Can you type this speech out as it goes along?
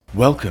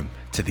Welcome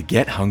to the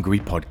Get Hungry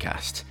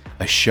podcast,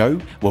 a show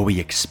where we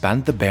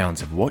expand the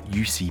bounds of what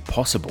you see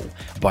possible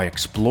by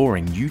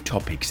exploring new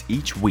topics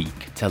each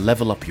week to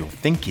level up your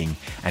thinking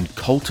and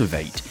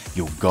cultivate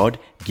your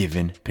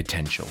God-given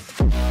potential.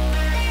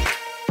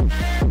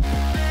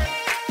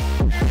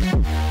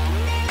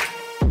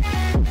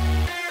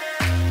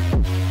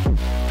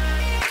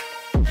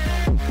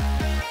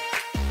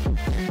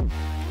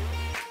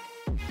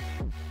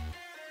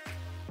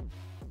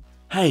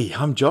 Hey,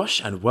 I'm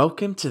Josh and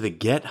welcome to the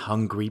Get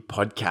Hungry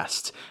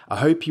podcast. I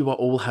hope you are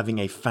all having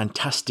a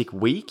fantastic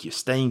week, you're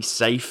staying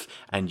safe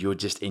and you're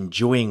just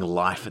enjoying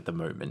life at the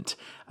moment.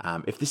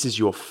 If this is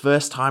your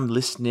first time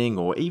listening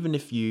or even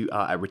if you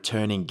are a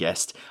returning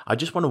guest, I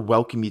just want to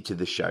welcome you to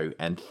the show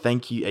and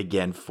thank you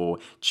again for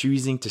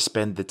choosing to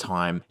spend the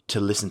time to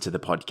listen to the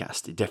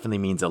podcast. It definitely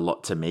means a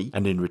lot to me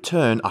and in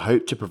return, I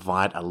hope to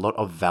provide a lot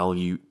of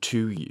value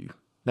to you.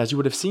 Now, as you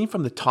would have seen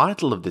from the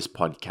title of this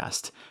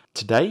podcast,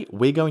 today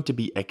we're going to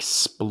be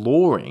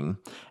exploring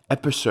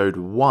episode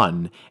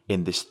 1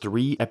 in this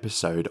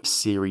 3-episode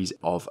series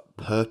of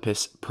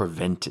Purpose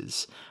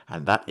Preventers,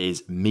 and that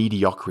is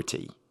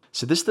mediocrity.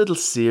 So this little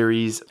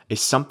series is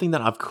something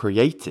that I've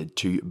created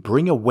to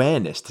bring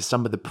awareness to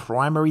some of the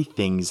primary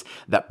things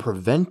that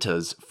prevent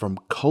us from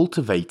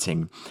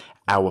cultivating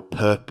our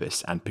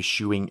purpose and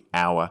pursuing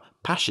our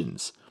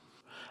passions.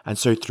 And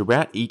so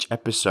throughout each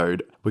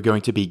episode, we're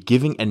going to be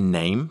giving a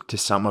name to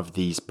some of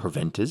these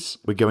preventers.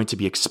 We're going to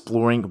be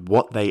exploring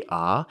what they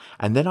are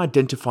and then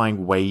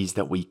identifying ways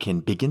that we can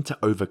begin to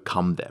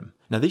overcome them.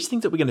 Now, these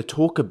things that we're going to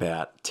talk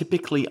about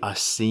typically are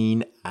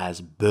seen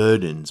as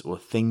burdens or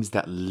things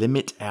that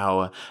limit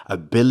our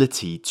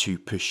ability to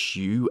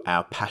pursue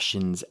our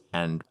passions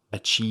and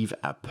achieve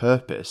our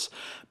purpose.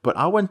 But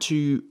I want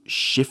to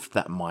shift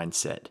that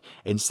mindset.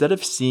 Instead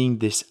of seeing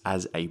this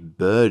as a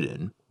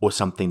burden or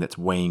something that's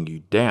weighing you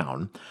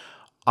down,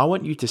 I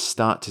want you to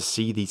start to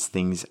see these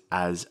things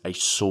as a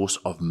source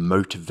of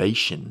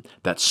motivation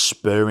that's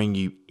spurring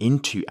you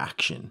into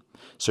action.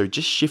 So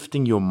just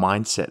shifting your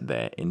mindset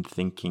there in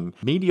thinking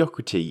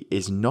mediocrity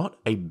is not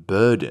a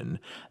burden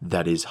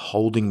that is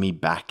holding me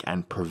back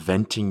and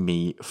preventing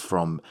me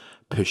from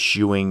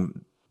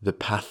pursuing the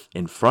path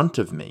in front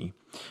of me,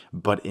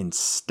 but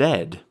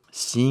instead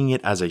seeing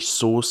it as a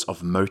source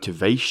of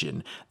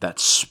motivation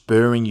that's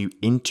spurring you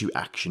into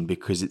action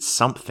because it's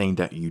something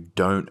that you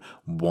don't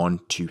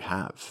want to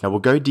have. Now, we'll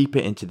go deeper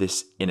into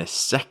this in a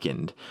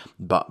second,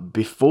 but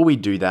before we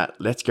do that,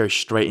 let's go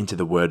straight into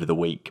the word of the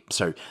week.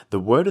 So the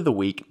word of the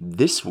week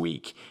this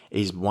week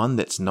is one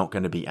that's not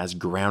going to be as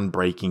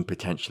groundbreaking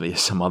potentially as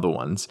some other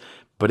ones,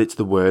 but it's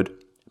the word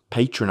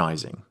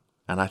patronizing.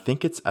 And I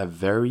think it's a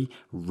very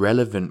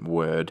relevant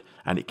word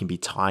and it can be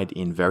tied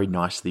in very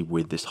nicely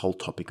with this whole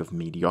topic of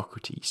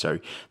mediocrity. So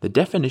the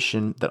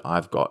definition that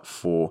I've got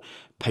for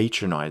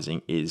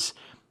patronizing is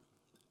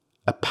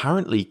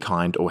apparently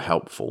kind or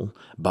helpful,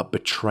 but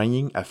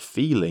betraying a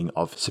feeling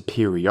of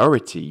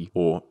superiority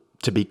or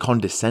to be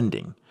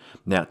condescending.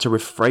 Now, to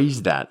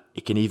rephrase that,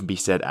 it can even be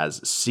said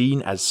as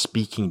seen as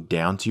speaking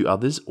down to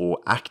others or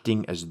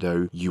acting as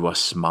though you are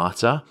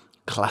smarter,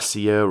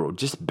 classier, or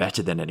just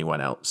better than anyone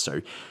else.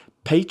 So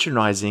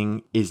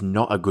patronizing is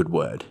not a good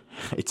word.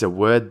 It's a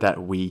word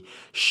that we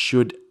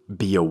should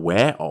be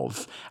aware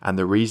of. And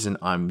the reason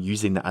I'm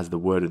using that as the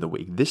word of the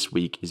week this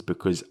week is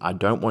because I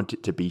don't want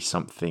it to be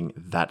something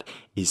that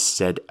is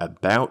said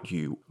about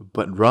you,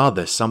 but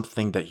rather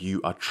something that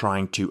you are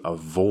trying to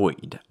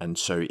avoid. And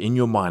so in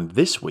your mind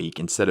this week,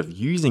 instead of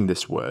using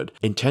this word,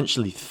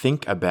 intentionally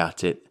think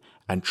about it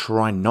and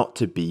try not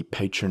to be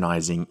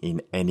patronizing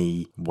in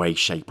any way,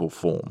 shape, or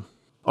form.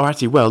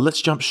 Alrighty, well,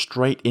 let's jump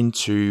straight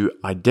into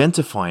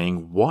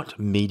identifying what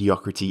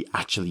mediocrity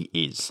actually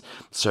is.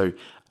 So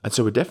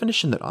a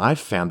definition that I've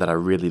found that I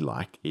really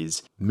like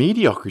is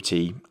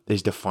mediocrity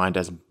is defined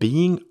as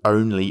being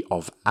only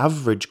of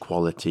average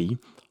quality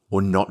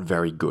or not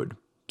very good.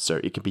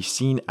 So it can be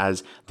seen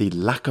as the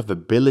lack of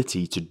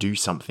ability to do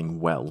something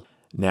well.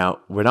 Now,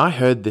 when I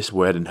heard this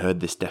word and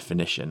heard this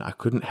definition, I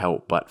couldn't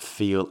help but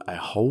feel a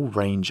whole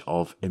range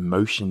of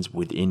emotions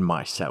within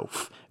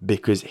myself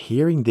because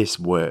hearing this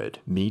word,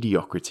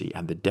 mediocrity,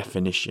 and the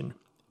definition,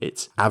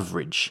 it's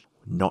average,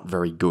 not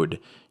very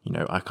good.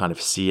 I kind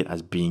of see it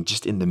as being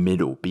just in the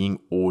middle, being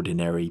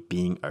ordinary,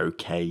 being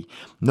okay,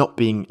 not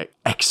being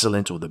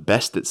excellent or the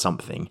best at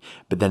something,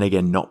 but then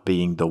again, not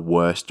being the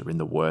worst or in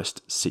the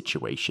worst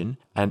situation.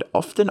 And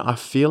often I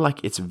feel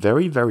like it's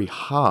very, very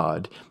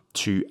hard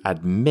to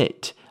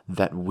admit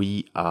that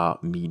we are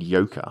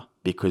mediocre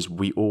because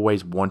we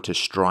always want to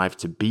strive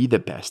to be the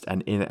best.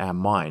 And in our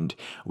mind,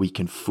 we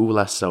can fool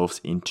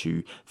ourselves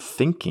into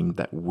thinking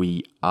that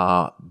we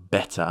are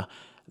better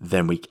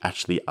than we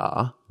actually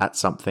are at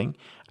something.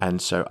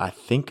 And so I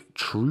think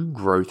true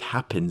growth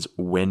happens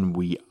when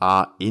we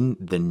are in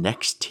the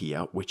next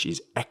tier, which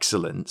is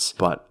excellence.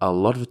 But a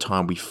lot of the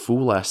time we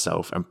fool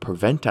ourselves and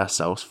prevent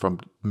ourselves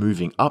from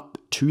moving up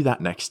to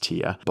that next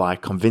tier by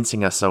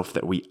convincing ourselves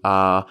that we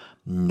are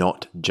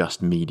not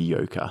just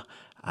mediocre.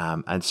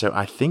 And so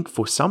I think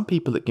for some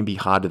people it can be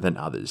harder than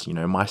others.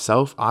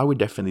 Myself, I would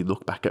definitely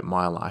look back at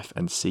my life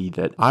and see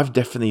that I've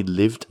definitely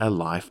lived a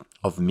life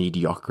of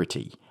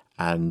mediocrity.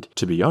 And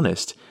to be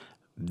honest,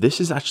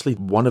 this is actually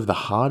one of the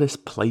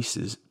hardest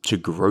places to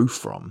grow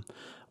from,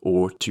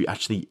 or to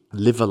actually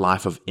live a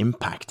life of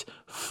impact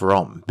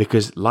from,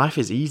 because life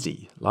is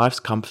easy, life's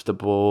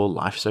comfortable,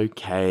 life's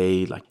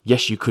okay. Like,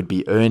 yes, you could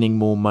be earning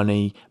more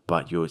money,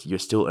 but you're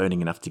still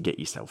earning enough to get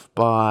yourself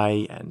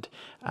by. And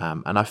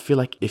I feel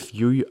like if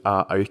you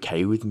are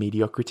okay with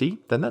mediocrity,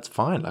 then that's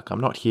fine. Like,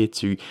 I'm not here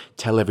to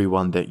tell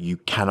everyone that you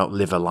cannot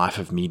live a life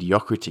of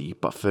mediocrity.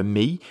 But for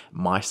me,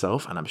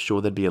 myself, and I'm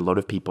sure there'd be a lot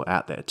of people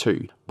out there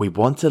too, we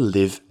want to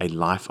live a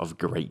life of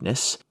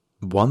greatness,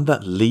 one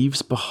that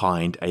leaves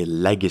behind a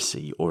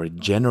legacy or a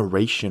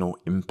generational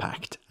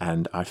impact.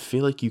 And I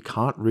feel like you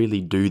can't really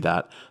do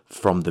that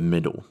from the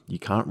middle. You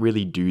can't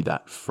really do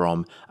that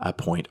from a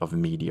point of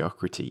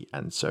mediocrity.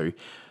 And so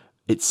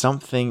it's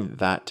something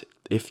that,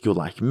 if you're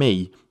like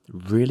me,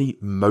 really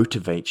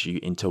motivates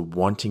you into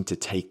wanting to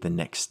take the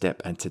next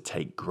step and to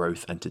take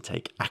growth and to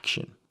take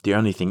action. The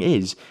only thing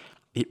is,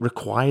 it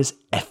requires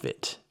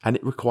effort and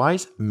it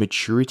requires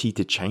maturity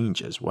to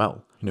change as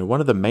well.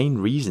 One of the main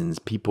reasons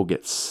people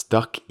get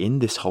stuck in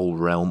this whole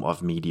realm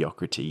of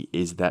mediocrity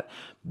is that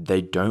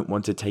they don't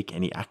want to take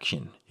any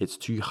action. It's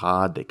too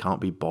hard. They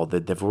can't be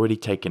bothered. They've already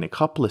taken a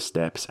couple of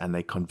steps and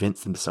they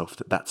convince themselves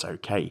that that's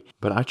okay.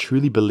 But I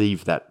truly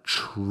believe that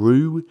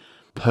true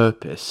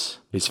purpose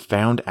is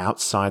found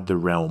outside the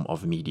realm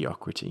of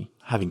mediocrity.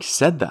 Having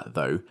said that,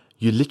 though,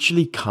 you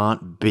literally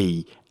can't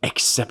be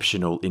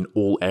exceptional in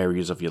all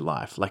areas of your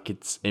life. Like,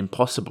 it's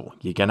impossible.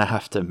 You're going to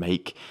have to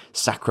make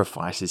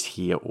sacrifices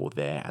here or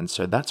there. And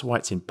so that's why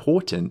it's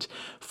important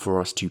for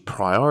us to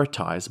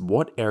prioritize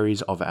what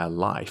areas of our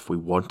life we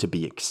want to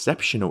be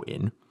exceptional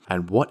in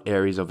and what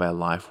areas of our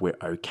life we're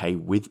okay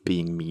with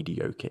being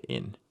mediocre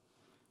in.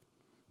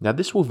 Now,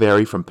 this will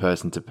vary from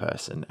person to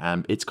person,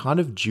 and it's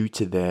kind of due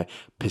to their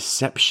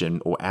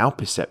perception or our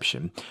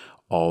perception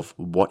of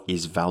what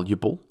is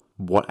valuable,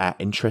 what our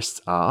interests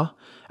are,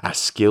 our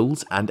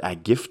skills, and our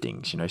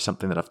giftings.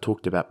 Something that I've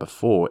talked about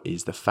before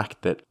is the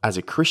fact that as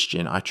a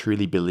Christian, I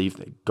truly believe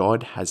that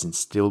God has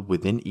instilled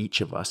within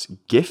each of us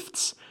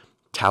gifts,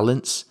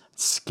 talents,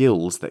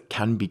 skills that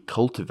can be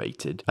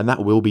cultivated, and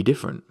that will be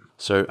different.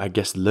 So I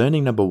guess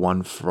learning number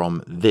one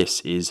from this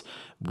is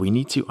we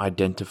need to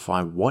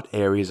identify what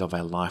areas of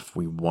our life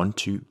we want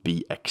to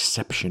be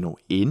exceptional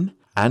in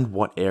and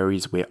what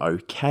areas we're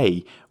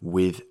okay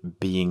with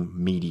being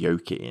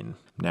mediocre in.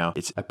 Now,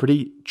 it's a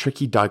pretty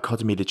tricky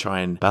dichotomy to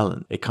try and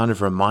balance. It kind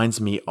of reminds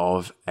me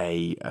of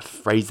a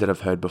phrase that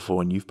I've heard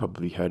before, and you've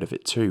probably heard of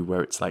it too,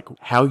 where it's like,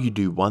 how you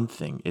do one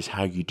thing is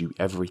how you do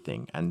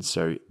everything. And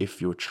so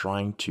if you're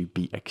trying to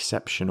be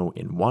exceptional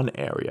in one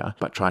area,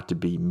 but try to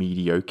be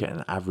mediocre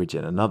and average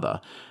in another,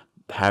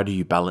 how do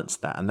you balance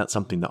that? And that's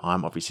something that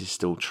I'm obviously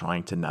still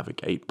trying to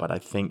navigate. But I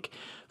think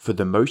for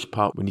the most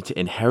part, we need to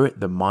inherit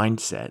the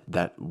mindset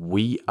that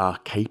we are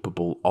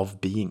capable of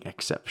being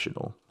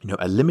exceptional.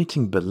 A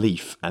limiting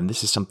belief, and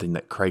this is something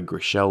that Craig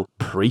Groeschel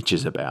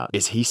preaches about,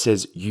 is he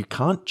says you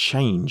can't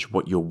change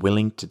what you're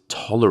willing to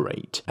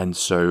tolerate. And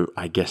so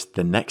I guess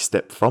the next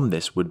step from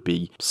this would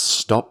be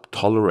stop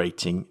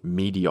tolerating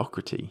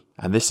mediocrity.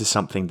 And this is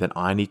something that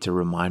I need to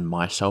remind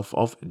myself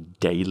of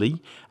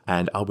daily,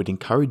 and I would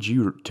encourage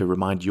you to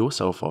remind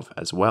yourself of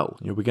as well.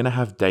 We're going to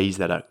have days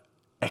that are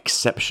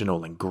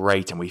exceptional and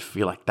great, and we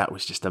feel like that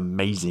was just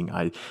amazing.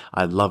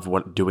 I love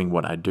doing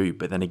what I do.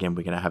 But then again,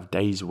 we're going to have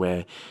days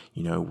where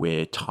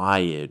we're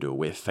tired or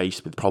we're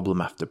faced with problem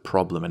after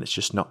problem and it's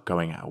just not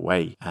going our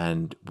way,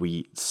 and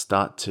we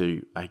start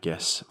to, I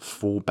guess,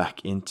 fall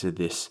back into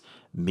this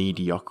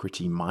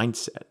mediocrity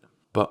mindset.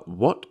 But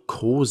what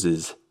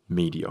causes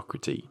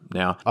mediocrity?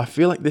 Now, I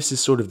feel like this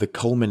is sort of the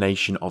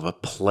culmination of a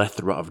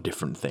plethora of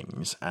different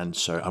things, and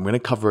so I'm going to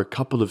cover a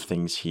couple of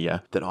things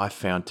here that I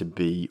found to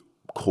be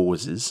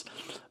causes,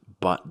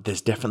 but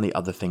there's definitely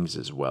other things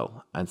as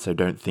well. And so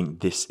don't think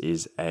this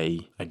is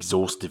a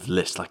exhaustive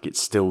list. Like, it's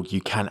still, you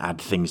can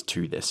add things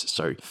to this.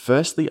 So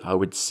firstly, I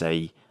would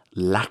say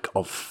lack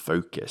of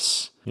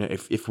focus.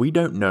 If we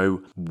don't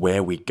know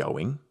where we're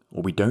going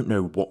or we don't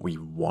know what we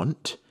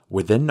want,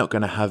 we're then not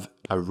going to have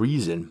a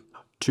reason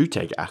to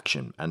take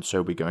action. And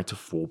so we're going to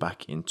fall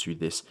back into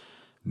this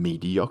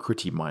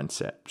mediocrity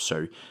mindset.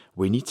 So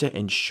we need to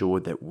ensure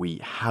that we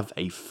have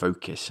a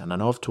focus. And I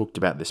know I've talked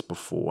about this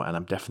before, and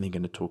I'm definitely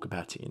going to talk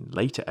about it in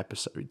later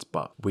episodes,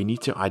 but we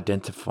need to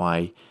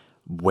identify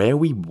where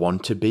we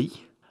want to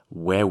be,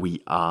 where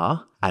we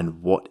are,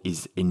 and what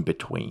is in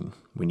between.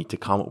 We need to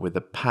come up with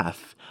a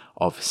path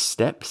of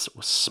steps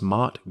or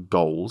smart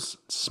goals,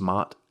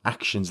 smart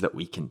actions that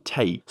we can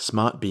take.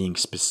 Smart being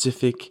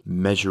specific,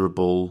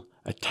 measurable,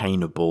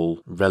 attainable,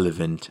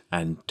 relevant,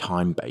 and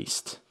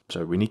time-based.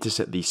 So we need to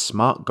set these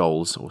smart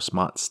goals or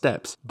smart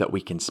steps that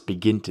we can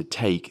begin to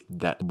take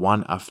that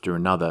one after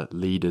another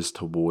lead us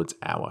towards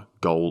our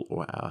goal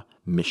or our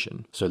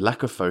mission. So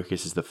lack of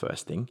focus is the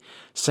first thing.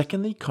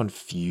 Secondly,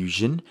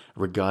 confusion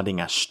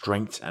regarding our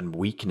strengths and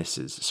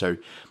weaknesses. So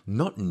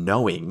not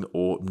knowing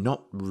or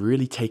not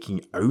really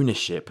taking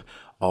ownership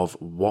of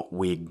what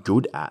we're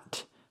good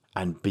at,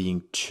 and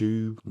being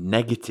too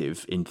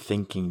negative in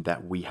thinking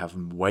that we have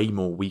way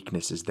more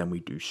weaknesses than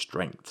we do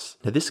strengths.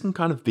 Now, this can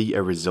kind of be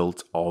a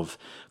result of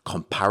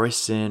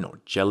comparison or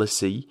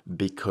jealousy,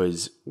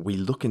 because we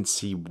look and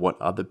see what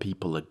other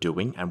people are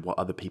doing and what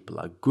other people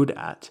are good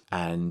at,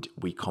 and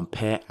we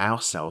compare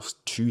ourselves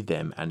to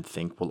them and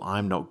think, well,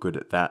 I'm not good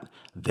at that,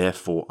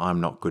 therefore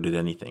I'm not good at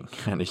anything.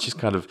 And it's just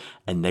kind of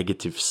a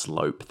negative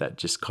slope that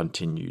just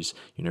continues.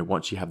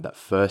 Once you have that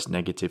first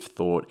negative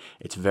thought,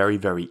 it's very,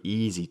 very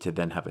easy to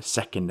then have a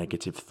second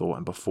negative thought,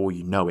 and before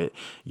you know it,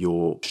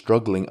 you're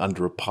struggling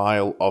under a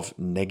pile of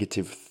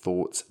negative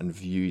thoughts and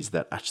views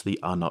that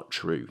actually are not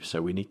true. So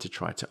we need to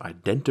try to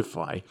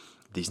identify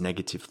these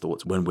negative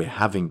thoughts when we're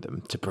having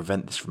them to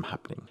prevent this from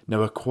happening.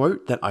 Now, a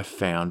quote that I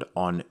found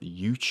on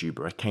YouTube,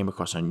 or I came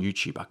across on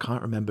YouTube, I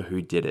can't remember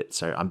who did it,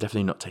 so I'm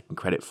definitely not taking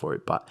credit for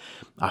it, but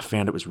I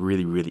found it was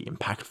really, really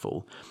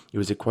impactful. It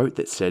was a quote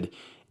that said,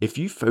 "If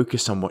you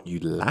focus on what you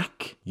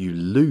lack, you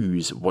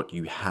lose what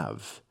you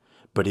have.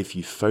 But if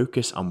you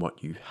focus on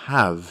what you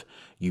have,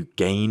 you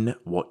gain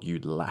what you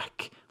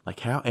lack."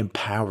 Like, how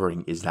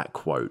empowering is that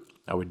quote?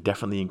 I would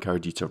definitely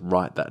encourage you to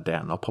write that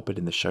down. I'll pop it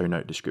in the show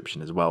note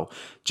description as well,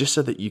 just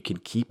so that you can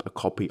keep a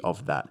copy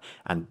of that.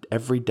 And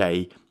every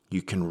day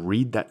you can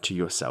read that to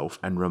yourself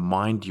and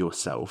remind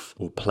yourself,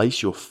 or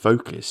place your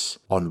focus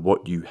on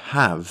what you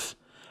have.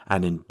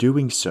 And in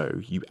doing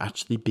so, you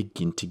actually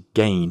begin to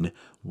gain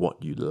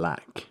what you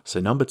lack. So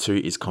number 2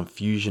 is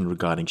confusion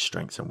regarding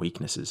strengths and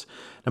weaknesses.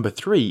 Number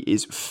 3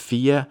 is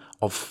fear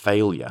of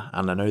failure.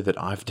 And I know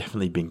that I've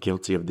definitely been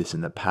guilty of this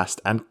in the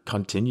past and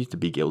continue to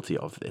be guilty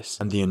of this.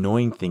 And the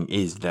annoying thing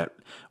is that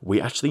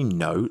we actually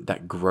know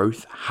that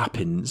growth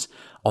happens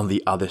on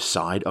the other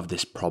side of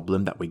this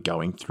problem that we're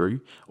going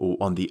through, or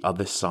on the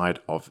other side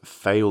of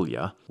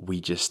failure.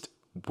 We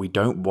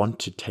don't want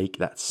to take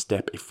that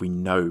step if we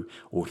know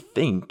or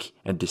think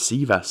and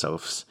deceive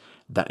ourselves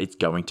that it's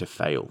going to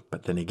fail.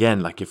 But then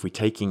again, like if we're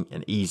taking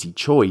an easy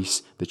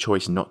choice, the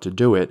choice not to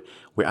do it,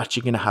 we're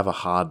actually going to have a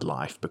hard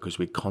life, because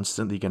we're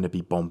constantly going to be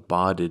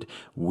bombarded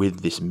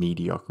with this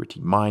mediocrity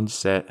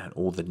mindset and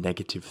all the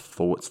negative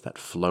thoughts that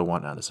flow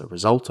on as a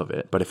result of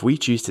it. But if we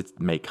choose to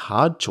make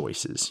hard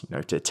choices,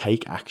 to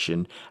take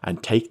action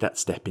and take that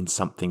step in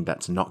something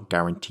that's not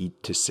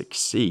guaranteed to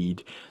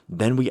succeed,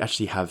 then we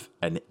actually have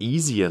an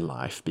easier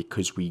life,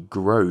 because we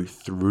grow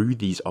through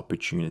these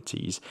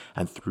opportunities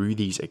and through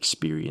these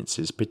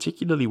experiences,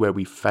 particularly where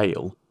we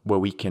fail, where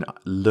we can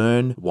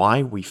learn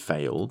why we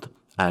failed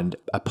and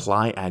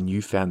apply our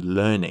newfound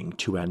learning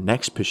to our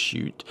next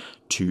pursuit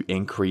to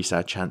increase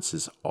our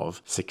chances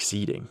of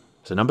succeeding.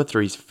 So number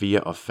 3 is fear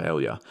of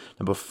failure.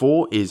 Number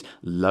 4 is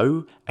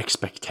low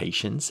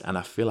expectations. And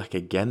I feel like,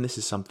 again, this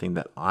is something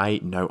that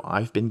I know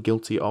I've been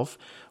guilty of,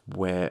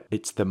 where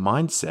it's the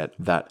mindset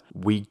that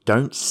we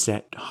don't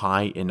set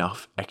high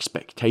enough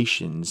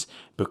expectations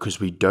because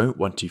we don't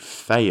want to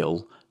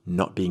fail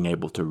not being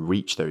able to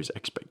reach those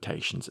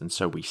expectations. And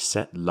so we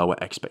set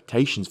lower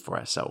expectations for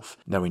ourselves.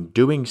 Now, in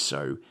doing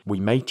so,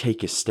 we may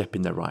take a step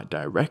in the right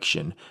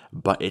direction,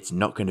 but it's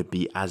not going to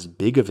be as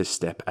big of a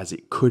step as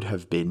it could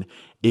have been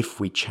if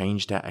we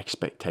changed our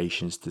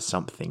expectations to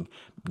something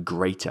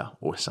greater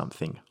or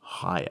something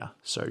higher.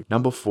 So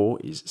number 4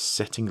 is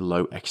setting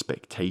low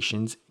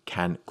expectations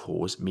can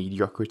cause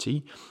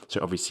mediocrity. So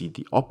obviously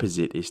the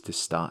opposite is to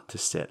start to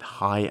set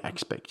high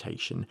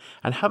expectation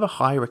and have a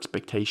higher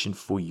expectation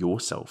for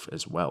yourself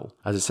as well.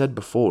 As I said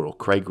before, or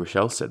Craig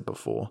Rochelle said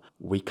before,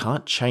 we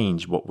can't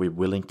change what we're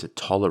willing to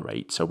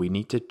tolerate. So we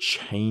need to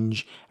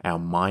change our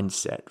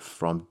mindset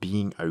from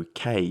being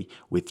okay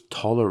with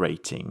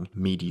tolerating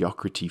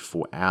mediocrity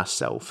for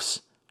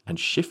ourselves and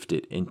shift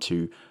it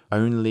into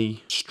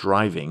only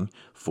striving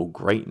for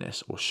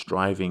greatness or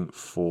striving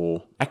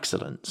for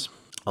excellence.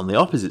 On the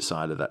opposite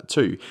side of that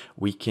too,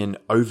 we can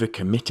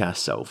overcommit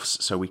ourselves,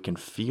 so we can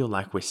feel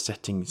like we're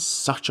setting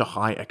such a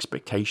high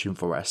expectation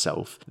for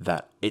ourselves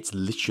that it's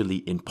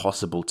literally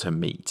impossible to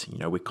meet.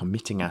 We're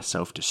committing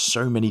ourselves to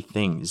so many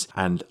things,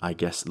 and I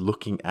guess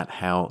looking at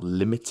how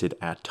limited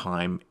our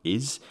time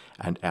is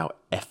and our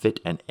effort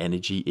and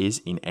energy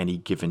is in any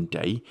given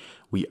day,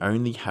 we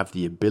only have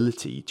the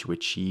ability to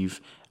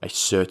achieve a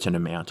certain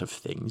amount of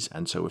things.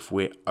 And so if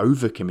we're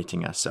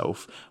overcommitting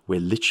ourselves, we're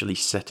literally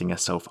setting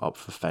ourselves up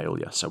for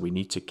failure. So we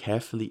need to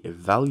carefully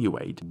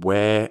evaluate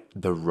where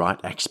the right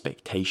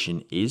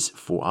expectation is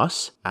for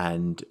us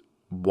and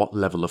what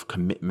level of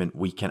commitment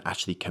we can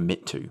actually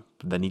commit to.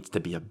 There needs to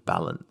be a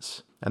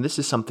balance. And this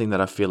is something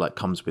that I feel like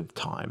comes with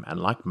time. And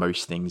like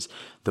most things,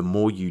 the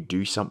more you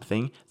do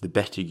something, the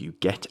better you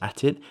get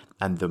at it,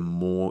 and the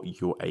more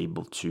you're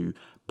able to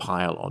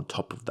pile on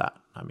top of that.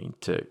 I mean,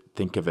 to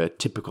think of a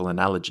typical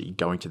analogy,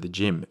 going to the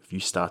gym, if you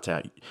start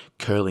out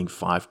curling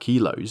 5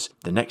 kilos,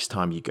 the next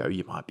time you go,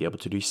 you might be able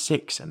to do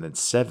 6 and then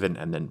 7,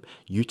 and then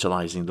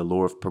utilizing the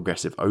law of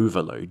progressive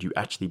overload, you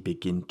actually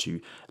begin to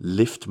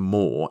lift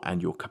more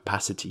and your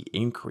capacity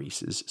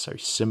increases. So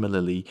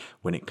similarly,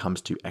 when it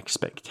comes to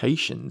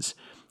expectations,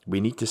 we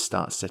need to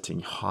start setting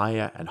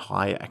higher and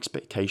higher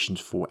expectations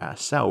for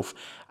ourselves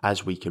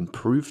as we can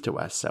prove to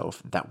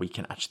ourselves that we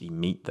can actually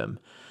meet them.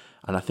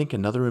 And I think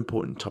another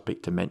important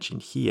topic to mention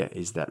here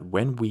is that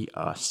when we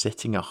are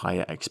setting a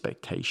higher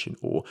expectation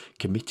or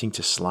committing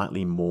to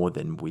slightly more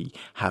than we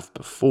have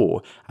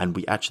before, and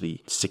we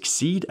actually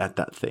succeed at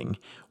that thing,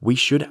 we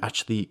should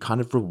actually kind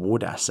of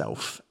reward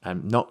ourselves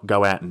and not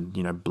go out and,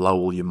 blow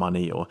all your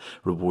money, or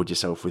reward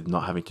yourself with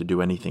not having to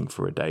do anything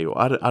for a day, or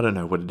I don't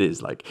know what it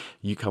is. Like,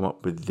 you come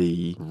up with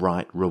the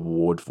right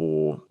reward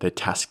for the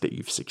task that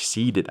you've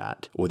succeeded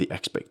at, or the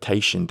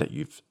expectation that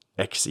you've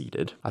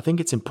exceeded. I think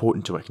it's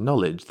important to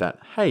acknowledge that,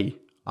 hey,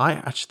 I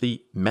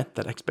actually met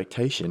that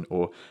expectation,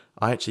 or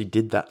I actually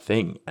did that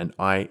thing and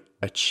I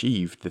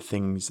achieved the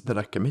things that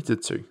I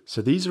committed to.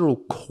 So these are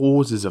all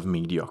causes of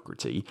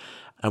mediocrity,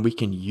 and we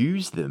can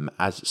use them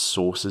as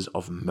sources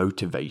of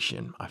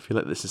motivation. I feel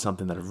like this is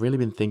something that I've really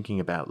been thinking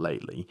about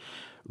lately,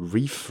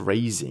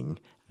 rephrasing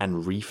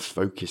and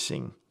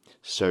refocusing.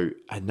 So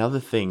another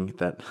thing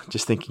that,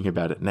 just thinking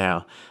about it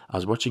now, I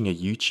was watching a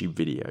YouTube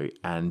video,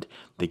 and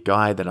the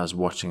guy that I was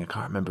watching, I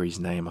can't remember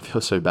his name, I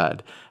feel so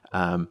bad,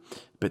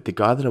 but the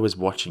guy that I was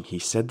watching, he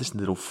said this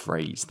little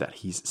phrase that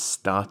he's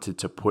started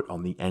to put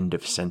on the end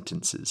of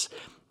sentences.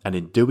 And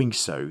in doing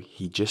so,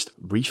 he just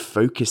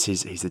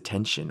refocuses his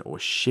attention, or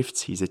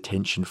shifts his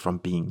attention from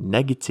being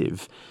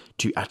negative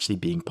to actually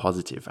being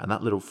positive. And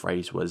that little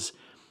phrase was,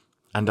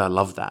 "And I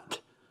love that."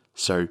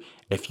 So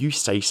if you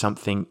say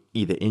something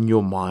either in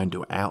your mind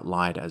or out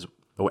loud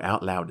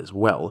as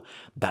well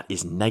that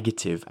is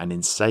negative, and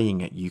in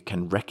saying it you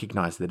can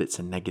recognize that it's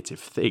a negative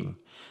thing,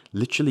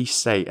 literally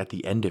say at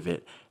the end of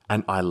it,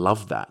 "And I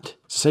love that."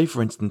 Say,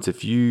 for instance,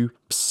 if you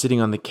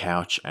sitting on the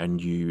couch and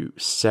you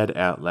said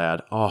out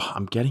loud, "Oh,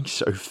 I'm getting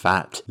so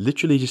fat,"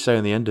 literally just say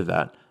on the end of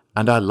that,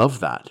 "And I love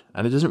that."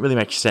 And it doesn't really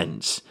make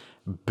sense.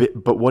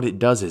 But what it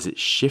does is it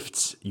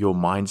shifts your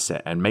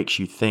mindset and makes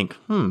you think,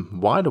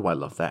 why do I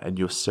love that? And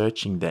you're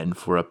searching then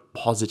for a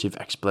positive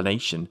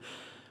explanation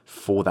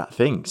for that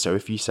thing. So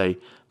if you say,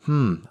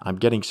 I'm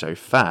getting so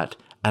fat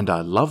and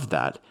I love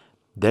that,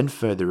 then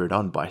further it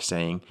on by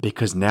saying,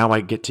 because now I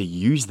get to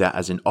use that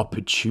as an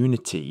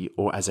opportunity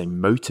or as a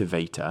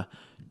motivator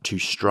to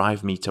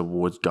strive me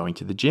towards going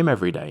to the gym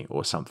every day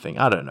or something.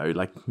 I don't know,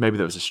 like maybe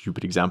that was a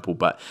stupid example,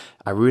 but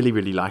I really,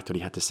 really liked what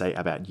he had to say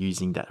about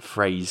using that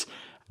phrase,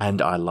 "And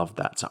I love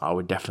that." So I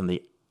would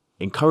definitely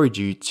encourage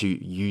you to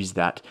use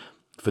that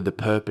for the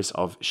purpose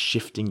of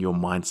shifting your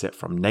mindset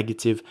from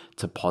negative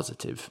to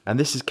positive. And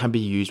this can be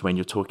used when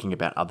you're talking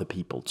about other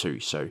people too.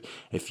 So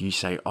if you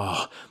say,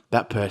 "Oh,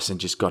 that person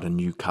just got a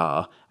new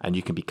car," and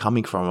you can be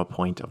coming from a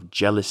point of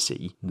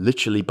jealousy,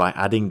 literally by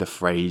adding the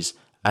phrase,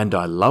 "And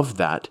I love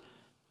that,"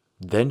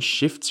 then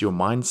shifts your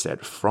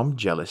mindset from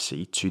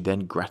jealousy to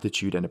then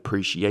gratitude and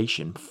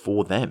appreciation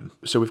for them.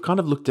 So we've kind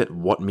of looked at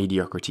what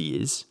mediocrity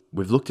is.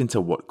 We've looked into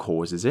what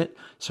causes it.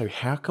 So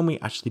how can we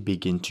actually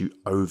begin to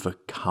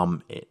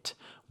overcome it?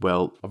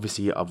 Well,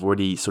 obviously, I've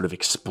already sort of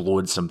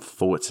explored some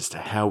thoughts as to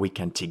how we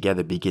can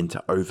together begin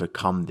to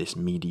overcome this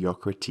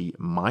mediocrity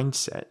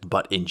mindset.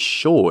 But in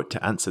short,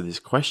 to answer this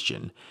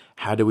question,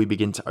 how do we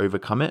begin to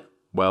overcome it?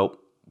 Well,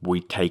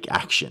 we take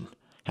action.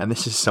 And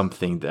this is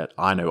something that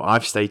I know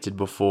I've stated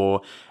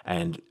before,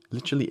 and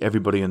literally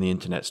everybody on the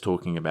internet's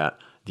talking about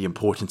the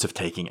importance of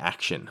taking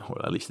action,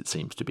 or at least it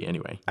seems to be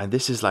anyway. And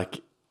this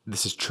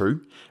is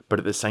true, but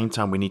at the same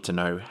time, we need to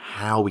know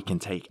how we can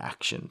take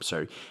action.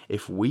 So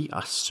if we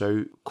are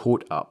so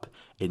caught up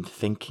in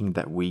thinking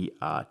that we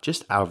are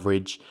just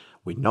average,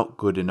 we're not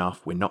good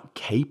enough, we're not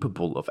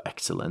capable of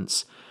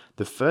excellence,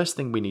 the first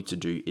thing we need to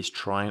do is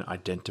try and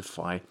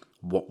identify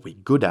what we're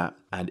good at.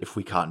 And if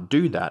we can't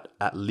do that,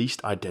 at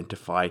least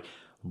identify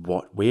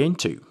what we're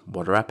into.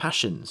 What are our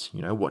passions?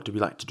 What do we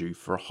like to do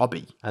for a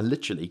hobby? And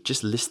literally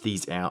just list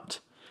these out.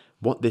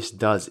 What this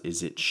does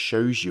is it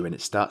shows you and it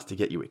starts to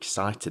get you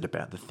excited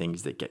about the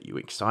things that get you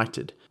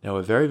excited. Now,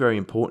 a very, very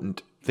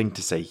important thing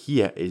to say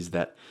here is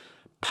that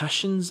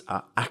passions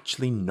are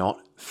actually not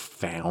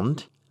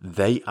found.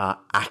 They are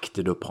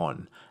acted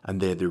upon, and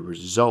they're the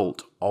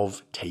result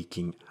of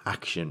taking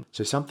action.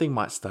 So something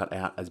might start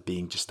out as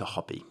being just a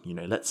hobby.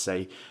 Let's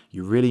say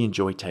you really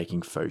enjoy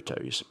taking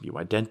photos. You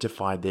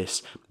identify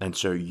this, and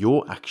so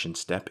your action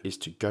step is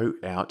to go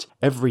out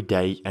every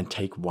day and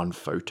take one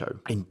photo.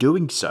 In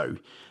doing so,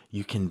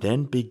 you can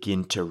then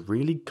begin to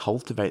really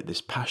cultivate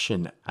this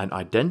passion and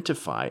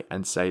identify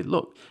and say,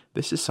 look,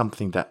 this is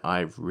something that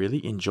I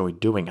really enjoy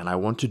doing and I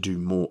want to do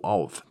more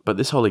of. But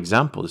this whole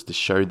example is to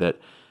show that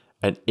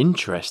an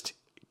interest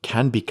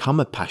can become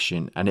a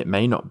passion, and it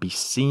may not be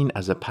seen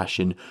as a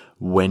passion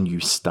when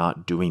you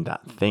start doing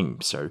that thing.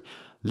 So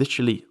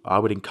literally, I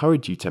would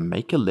encourage you to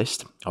make a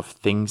list of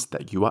things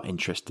that you are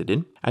interested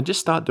in and just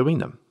start doing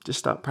them. Just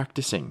start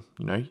practicing,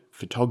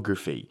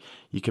 photography.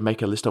 You can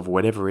make a list of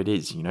whatever it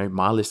is.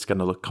 My list is going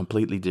to look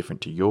completely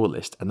different to your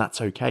list, and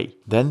that's okay.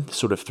 Then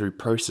sort of through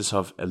process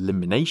of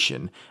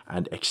elimination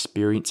and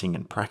experiencing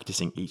and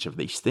practicing each of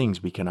these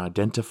things, we can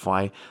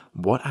identify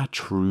what our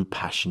true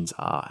passions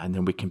are, and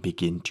then we can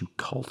begin to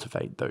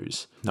cultivate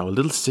those. Now, a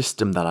little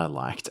system that I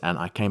liked and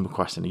I came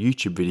across in a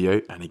YouTube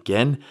video, and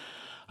again,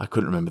 I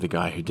couldn't remember the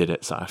guy who did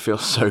it, so I feel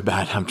so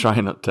bad. I'm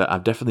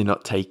definitely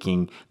not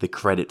taking the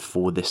credit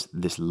for this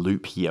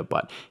loop here,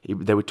 but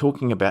they were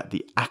talking about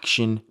the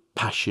action,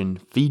 passion,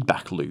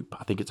 feedback loop.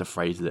 I think it's a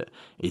phrase that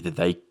either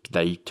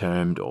they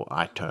termed or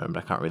I termed,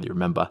 I can't really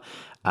remember.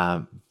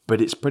 But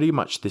it's pretty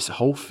much this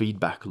whole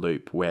feedback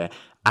loop where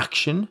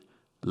action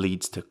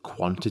leads to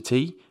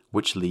quantity,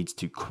 which leads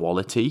to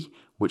quality,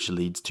 which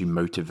leads to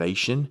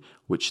motivation,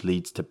 which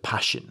leads to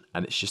passion.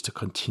 And it's just a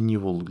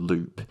continual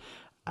loop.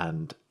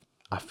 And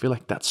I feel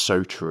like that's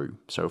so true.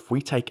 So if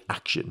we take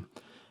action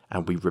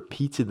and we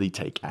repeatedly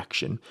take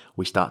action,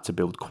 we start to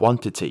build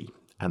quantity.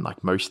 And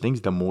like most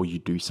things, the more you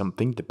do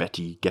something, the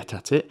better you get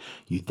at it.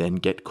 You then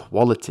get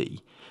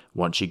quality.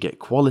 Once you get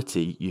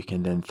quality, you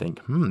can then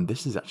think,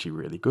 this is actually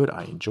really good.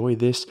 I enjoy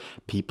this.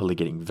 People are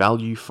getting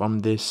value from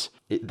this.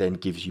 It then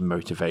gives you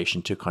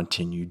motivation to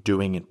continue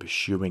doing and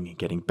pursuing and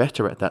getting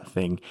better at that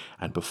thing.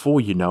 And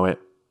before you know it,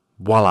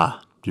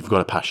 voila, you've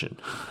got a passion.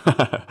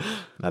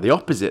 Now,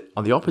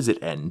 on the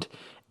opposite end,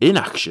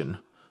 inaction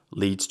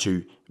leads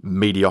to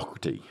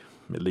mediocrity.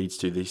 It leads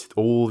to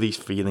all these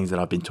feelings that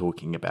I've been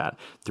talking about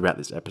throughout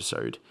this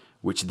episode,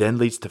 which then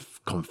leads to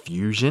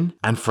confusion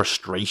and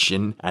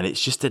frustration, and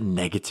it's just a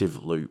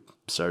negative loop.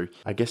 So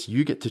I guess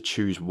you get to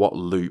choose what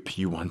loop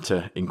you want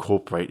to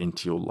incorporate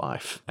into your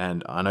life.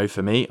 And I know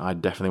for me, I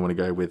definitely want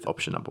to go with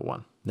option number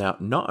 1. Now,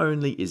 not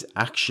only is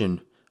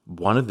action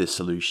one of the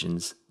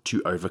solutions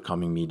to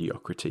overcoming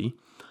mediocrity,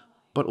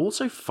 but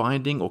also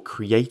finding or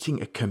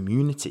creating a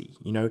community.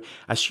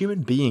 As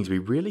human beings, we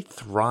really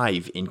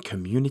thrive in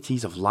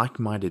communities of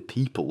like-minded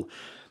people,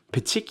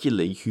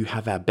 particularly who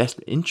have our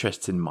best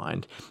interests in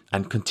mind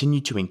and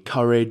continue to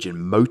encourage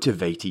and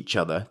motivate each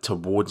other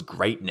towards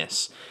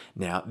greatness.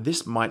 Now,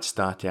 this might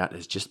start out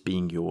as just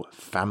being your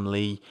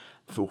family,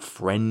 your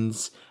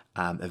friends,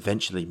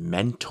 eventually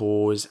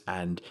mentors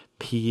and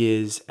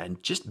peers,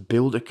 and just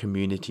build a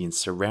community and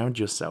surround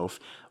yourself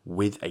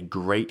with a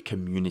great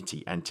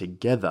community, and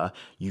together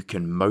you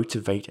can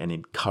motivate and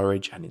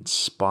encourage and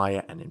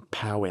inspire and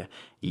empower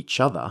each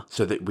other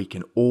so that we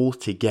can all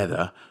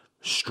together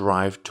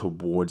strive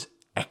towards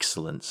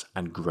excellence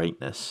and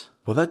greatness.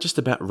 Well, that just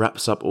about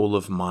wraps up all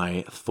of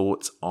my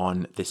thoughts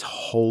on this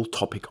whole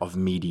topic of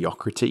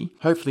mediocrity.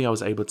 Hopefully I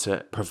was able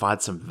to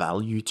provide some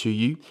value to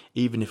you,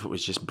 even if it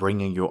was just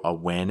bringing your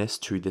awareness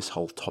to this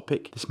whole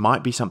topic. This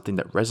might be something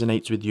that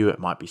resonates with you. It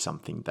might be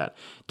something that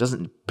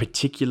doesn't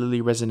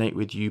particularly resonate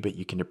with you, but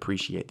you can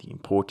appreciate the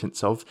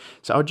importance of.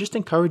 So I would just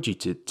encourage you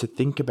to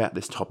think about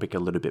this topic a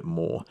little bit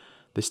more.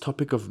 This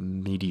topic of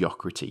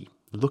mediocrity.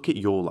 Look at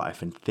your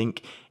life and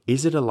think,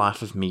 is it a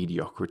life of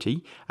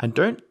mediocrity? And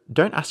don't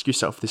ask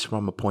yourself this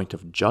from a point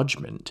of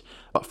judgment,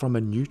 but from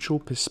a neutral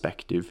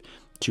perspective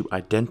to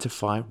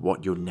identify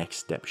what your next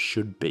step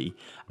should be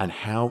and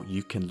how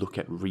you can look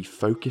at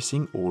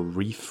refocusing or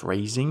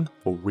rephrasing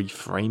or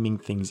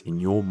reframing things in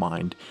your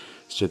mind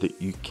so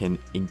that you can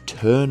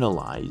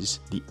internalize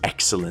the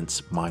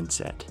excellence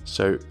mindset.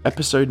 So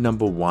episode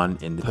number 1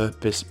 in the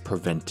Purpose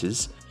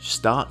Preventers,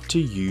 start to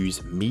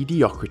use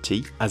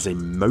mediocrity as a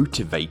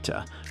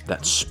motivator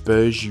that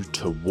spurs you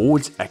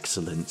towards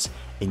excellence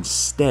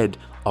instead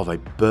of a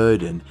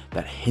burden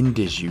that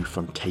hinders you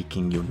from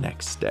taking your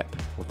next step.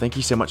 Well, thank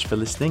you so much for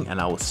listening,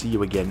 and I will see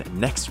you again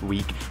next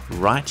week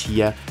right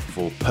here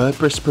for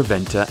Purpose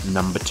Preventer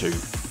number 2.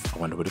 I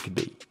wonder what it could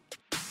be.